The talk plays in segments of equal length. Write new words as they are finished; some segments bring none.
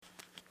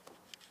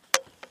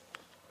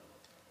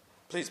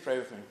Please pray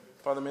with me.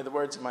 Father, may the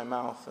words of my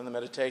mouth and the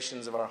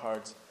meditations of our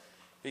hearts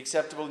be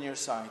acceptable in your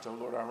sight, O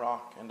Lord, our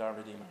rock and our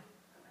Redeemer.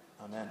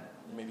 Amen.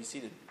 You may be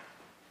seated.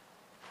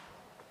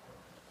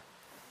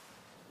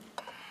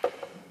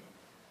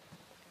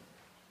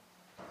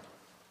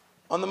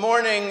 On the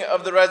morning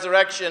of the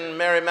resurrection,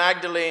 Mary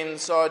Magdalene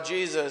saw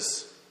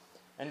Jesus,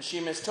 and she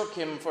mistook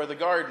him for the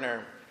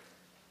gardener.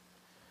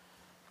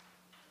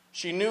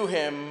 She knew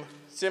him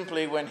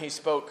simply when he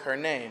spoke her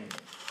name.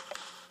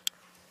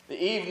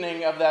 The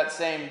evening of that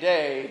same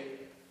day,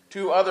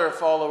 two other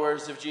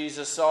followers of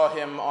Jesus saw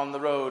him on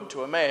the road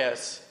to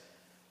Emmaus,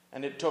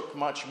 and it took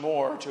much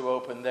more to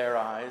open their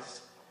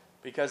eyes,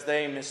 because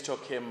they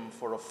mistook him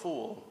for a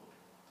fool.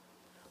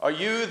 Are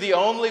you the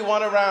only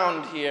one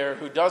around here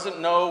who doesn't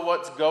know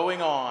what's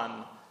going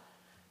on?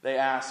 They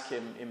ask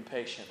him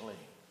impatiently.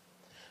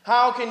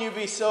 How can you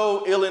be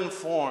so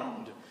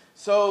ill-informed,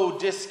 so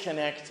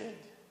disconnected?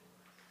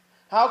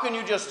 How can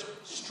you just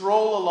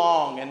stroll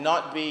along and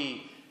not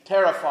be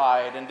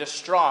terrified and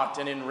distraught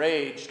and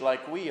enraged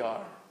like we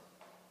are?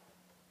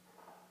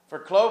 For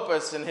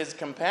Clopas and his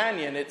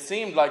companion, it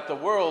seemed like the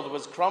world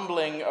was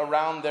crumbling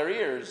around their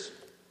ears.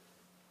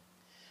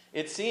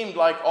 It seemed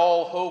like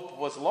all hope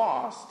was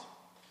lost.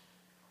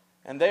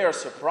 And they are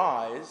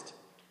surprised,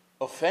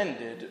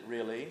 offended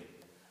really,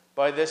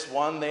 by this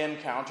one they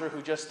encounter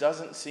who just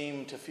doesn't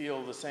seem to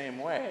feel the same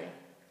way.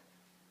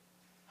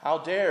 How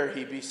dare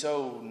he be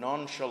so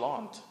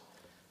nonchalant,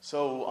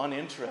 so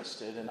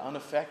uninterested and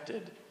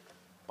unaffected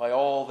by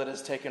all that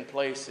has taken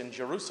place in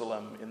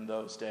Jerusalem in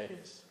those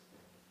days?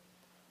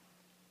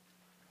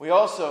 We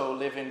also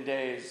live in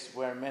days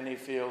where many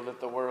feel that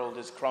the world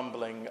is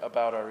crumbling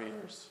about our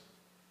ears,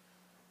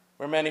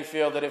 where many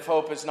feel that if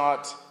hope is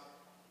not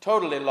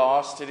totally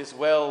lost, it is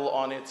well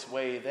on its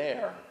way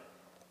there.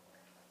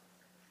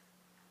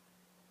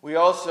 We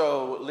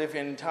also live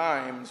in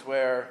times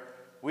where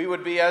we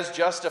would be as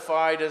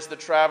justified as the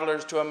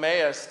travelers to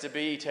Emmaus to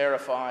be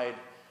terrified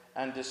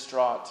and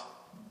distraught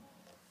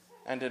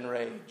and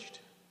enraged,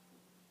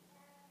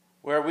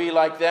 where we,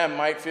 like them,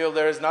 might feel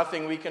there is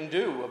nothing we can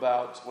do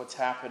about what's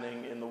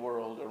happening in the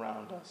world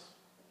around us.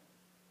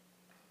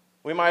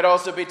 We might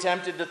also be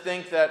tempted to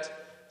think that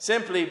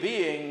simply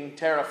being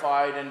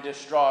terrified and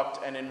distraught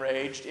and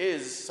enraged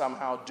is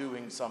somehow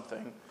doing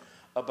something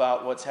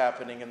about what's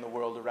happening in the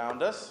world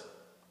around us,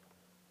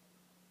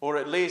 or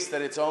at least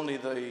that it's only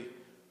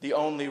the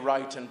only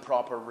right and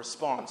proper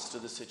response to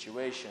the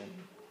situation.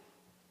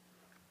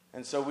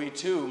 And so we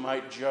too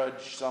might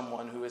judge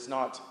someone who is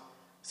not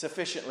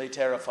sufficiently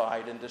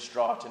terrified and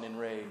distraught and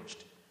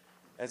enraged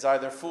as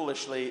either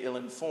foolishly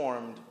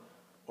ill-informed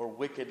or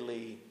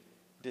wickedly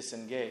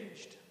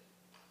disengaged.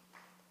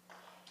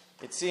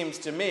 It seems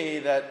to me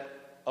that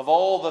of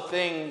all the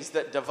things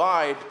that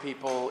divide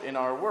people in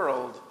our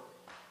world,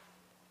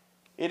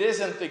 it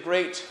isn't the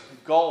great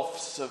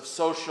gulfs of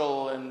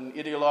social and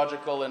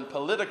ideological and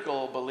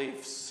political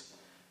beliefs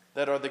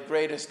that are the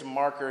greatest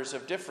markers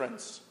of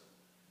difference,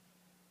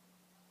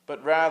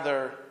 but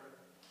rather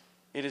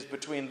it is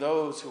between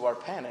those who are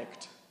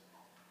panicked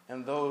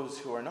and those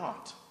who are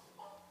not.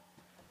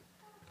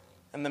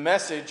 And the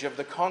message of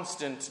the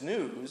constant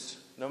news,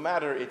 no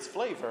matter its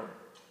flavor,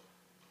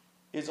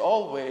 is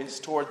always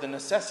toward the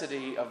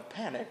necessity of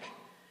panic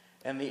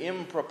and the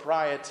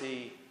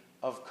impropriety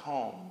of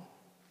calm.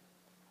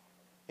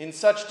 In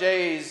such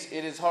days,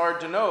 it is hard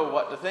to know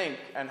what to think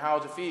and how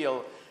to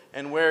feel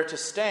and where to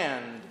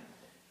stand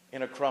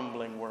in a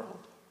crumbling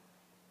world.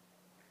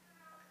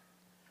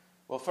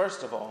 Well,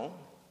 first of all,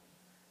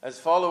 as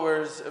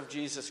followers of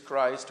Jesus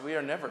Christ, we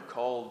are never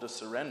called to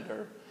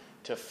surrender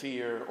to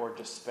fear or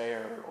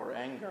despair or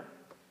anger.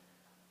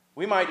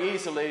 We might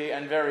easily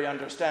and very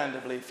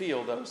understandably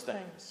feel those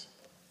things,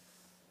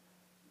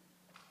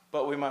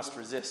 but we must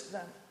resist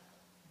them.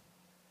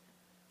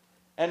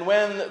 And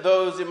when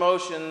those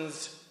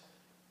emotions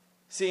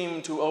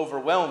seem to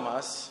overwhelm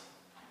us,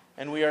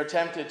 and we are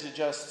tempted to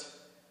just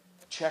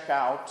check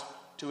out,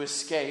 to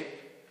escape,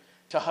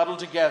 to huddle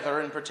together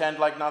and pretend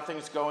like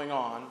nothing's going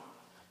on,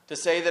 to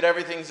say that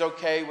everything's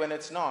okay when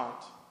it's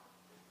not,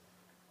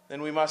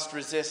 then we must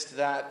resist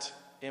that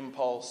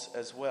impulse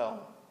as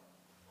well.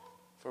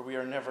 For we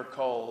are never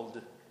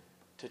called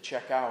to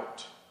check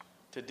out,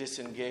 to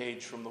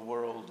disengage from the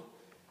world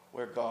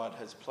where God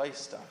has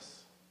placed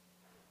us.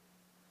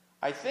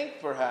 I think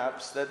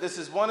perhaps that this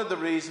is one of the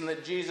reasons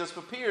that Jesus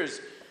appears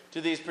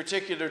to these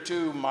particular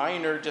two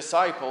minor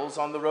disciples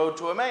on the road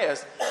to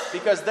Emmaus,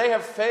 because they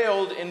have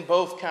failed in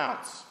both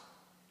counts.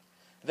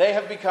 They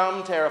have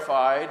become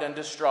terrified and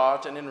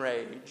distraught and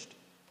enraged,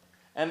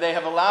 and they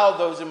have allowed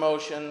those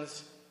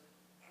emotions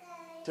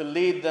to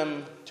lead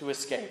them to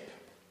escape,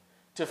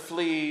 to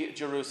flee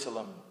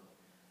Jerusalem,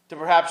 to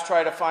perhaps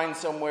try to find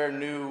somewhere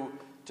new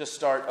to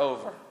start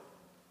over.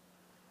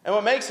 And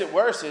what makes it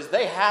worse is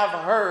they have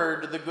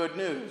heard the good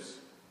news.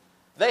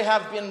 They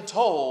have been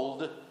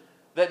told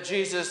that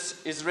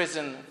Jesus is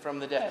risen from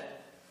the dead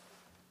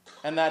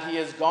and that he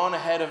has gone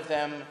ahead of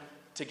them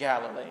to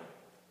Galilee.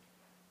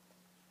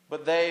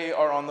 But they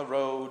are on the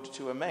road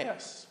to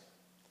Emmaus.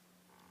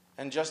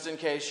 And just in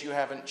case you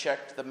haven't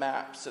checked the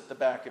maps at the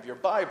back of your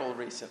Bible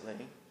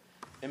recently,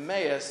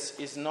 Emmaus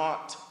is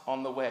not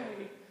on the way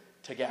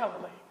to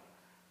Galilee.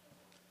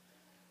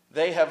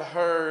 They have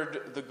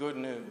heard the good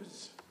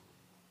news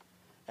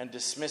and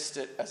dismissed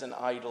it as an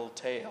idle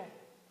tale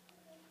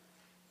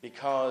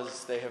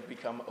because they have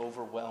become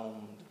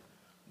overwhelmed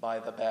by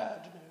the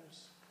bad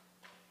news.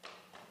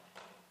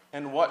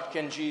 And what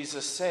can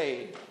Jesus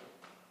say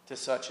to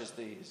such as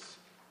these,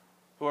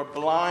 who are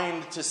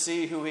blind to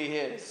see who he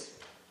is,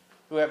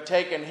 who have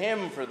taken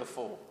him for the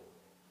fool?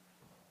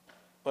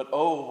 But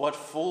oh, what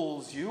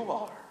fools you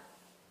are.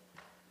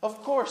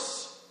 Of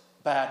course,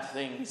 bad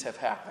things have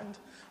happened.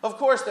 Of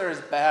course there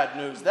is bad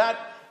news. That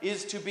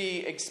is to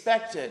be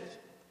expected.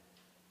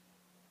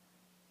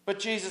 But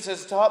Jesus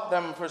has taught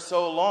them for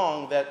so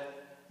long that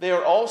they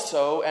are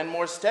also, and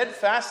more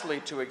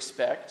steadfastly to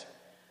expect,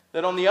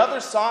 that on the other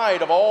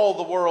side of all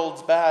the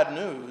world's bad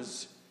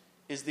news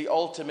is the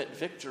ultimate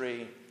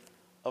victory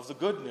of the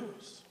good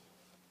news.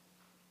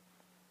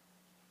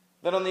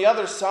 That on the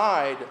other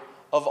side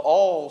of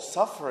all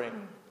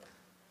suffering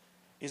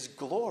is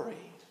glory.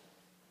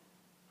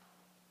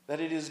 That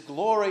it is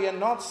glory and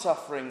not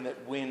suffering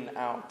that win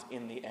out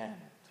in the end.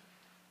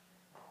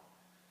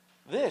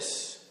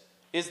 This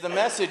is the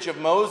message of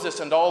Moses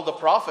and all the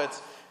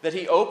prophets that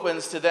he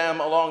opens to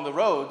them along the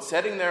road,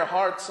 setting their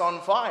hearts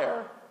on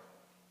fire.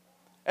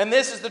 And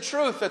this is the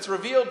truth that's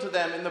revealed to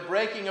them in the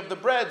breaking of the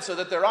bread, so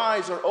that their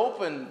eyes are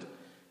opened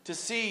to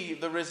see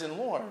the risen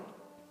Lord.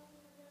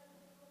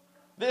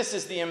 This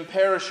is the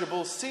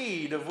imperishable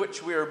seed of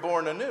which we are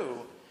born anew.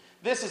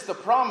 This is the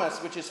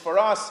promise which is for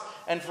us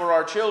and for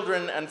our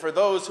children and for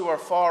those who are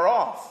far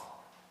off.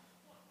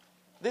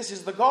 This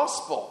is the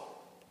gospel,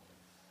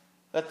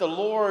 that the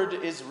Lord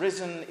is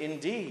risen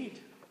indeed,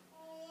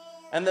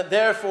 and that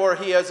therefore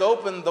he has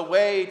opened the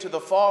way to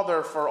the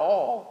Father for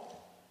all,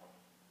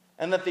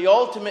 and that the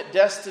ultimate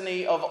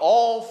destiny of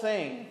all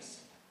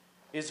things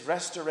is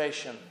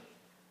restoration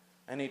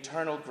and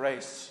eternal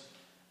grace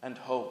and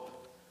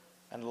hope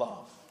and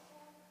love.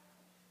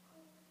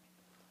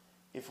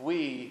 If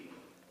we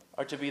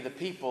are to be the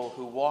people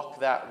who walk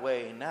that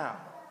way now,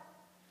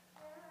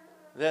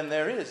 then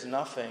there is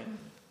nothing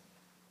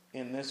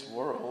in this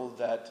world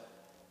that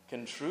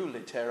can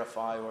truly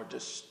terrify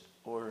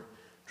or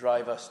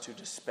drive us to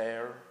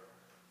despair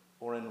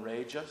or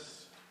enrage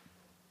us.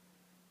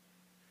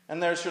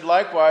 And there should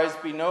likewise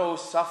be no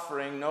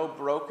suffering, no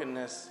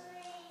brokenness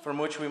from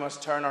which we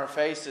must turn our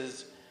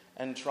faces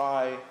and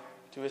try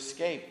to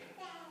escape.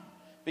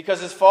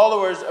 Because as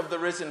followers of the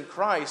risen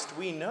Christ,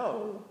 we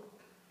know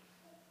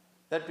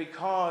that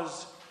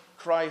because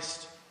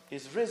Christ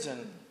is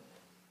risen,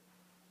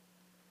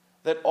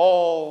 that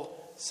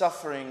all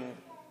suffering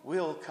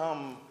will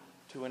come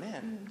to an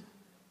end.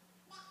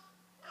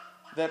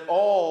 That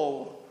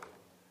all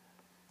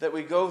that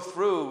we go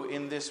through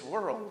in this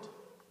world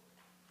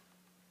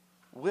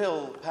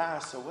will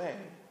pass away.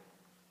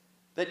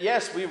 That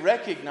yes, we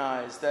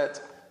recognize that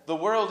the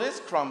world is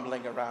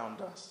crumbling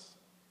around us.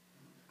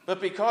 But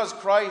because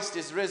Christ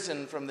is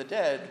risen from the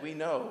dead, we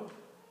know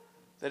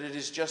that it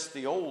is just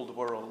the old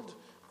world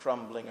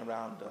crumbling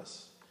around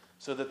us,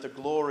 so that the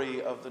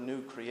glory of the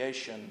new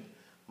creation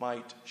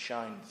might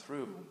shine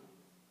through.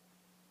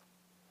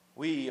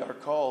 We are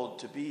called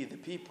to be the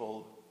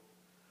people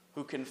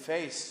who can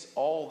face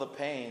all the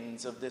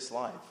pains of this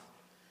life,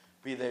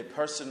 be they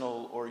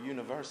personal or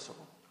universal,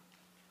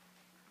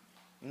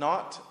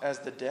 not as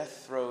the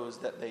death throes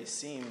that they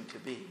seem to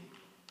be,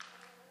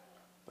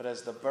 but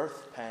as the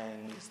birth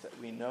pangs that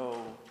we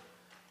know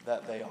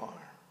that they are.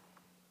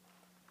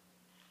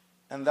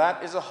 And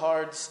that is a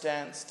hard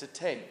stance to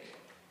take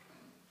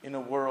in a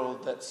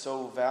world that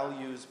so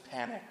values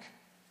panic,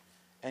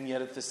 and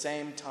yet at the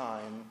same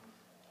time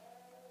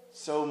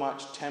so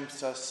much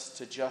tempts us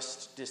to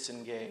just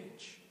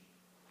disengage.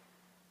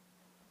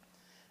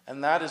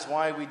 And that is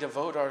why we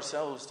devote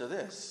ourselves to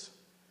this,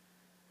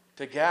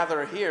 to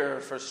gather here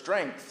for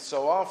strength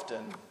so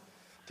often,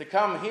 to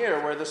come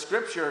here where the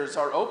scriptures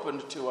are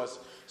opened to us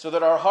so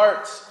that our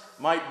hearts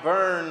might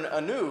burn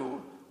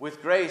anew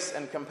with grace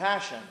and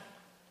compassion,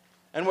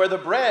 and where the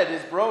bread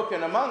is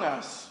broken among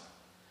us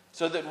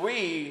so that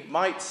we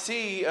might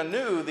see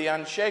anew the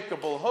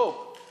unshakable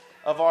hope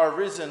of our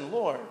risen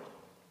Lord.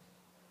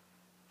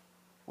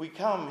 We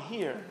come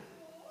here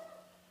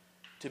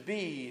to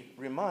be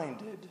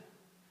reminded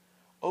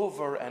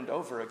over and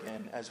over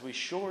again, as we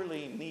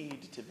surely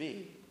need to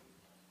be,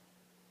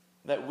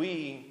 that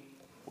we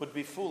would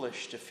be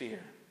foolish to fear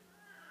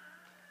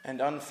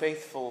and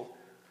unfaithful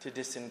to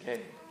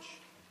disengage,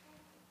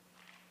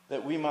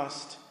 that we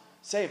must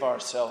save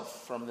ourselves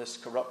from this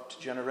corrupt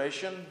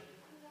generation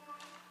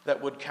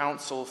that would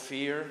counsel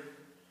fear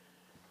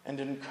and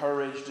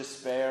encourage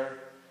despair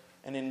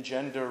and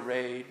engender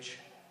rage,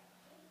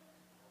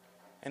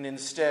 and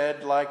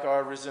instead, like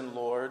our risen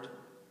Lord,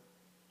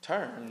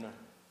 turn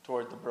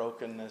toward the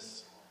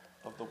brokenness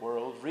of the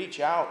world, reach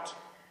out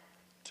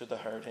to the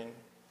hurting,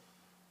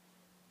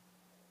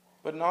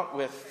 but not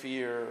with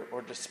fear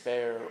or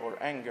despair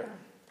or anger,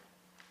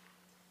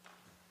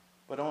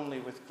 but only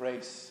with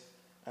grace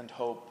and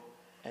hope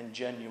and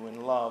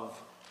genuine love,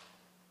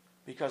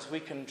 because we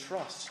can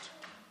trust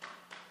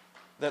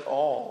that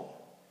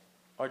all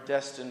are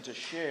destined to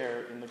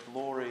share in the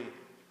glory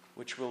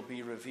which will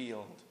be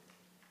revealed.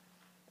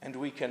 And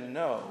we can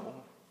know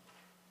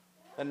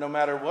that no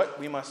matter what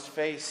we must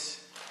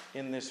face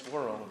in this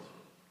world,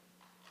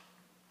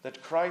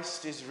 that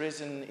Christ is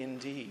risen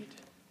indeed,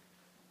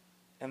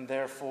 and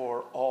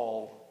therefore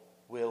all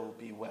will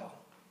be well.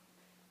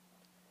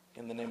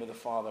 In the name of the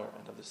Father,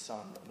 and of the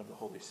Son, and of the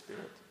Holy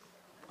Spirit.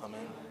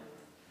 Amen.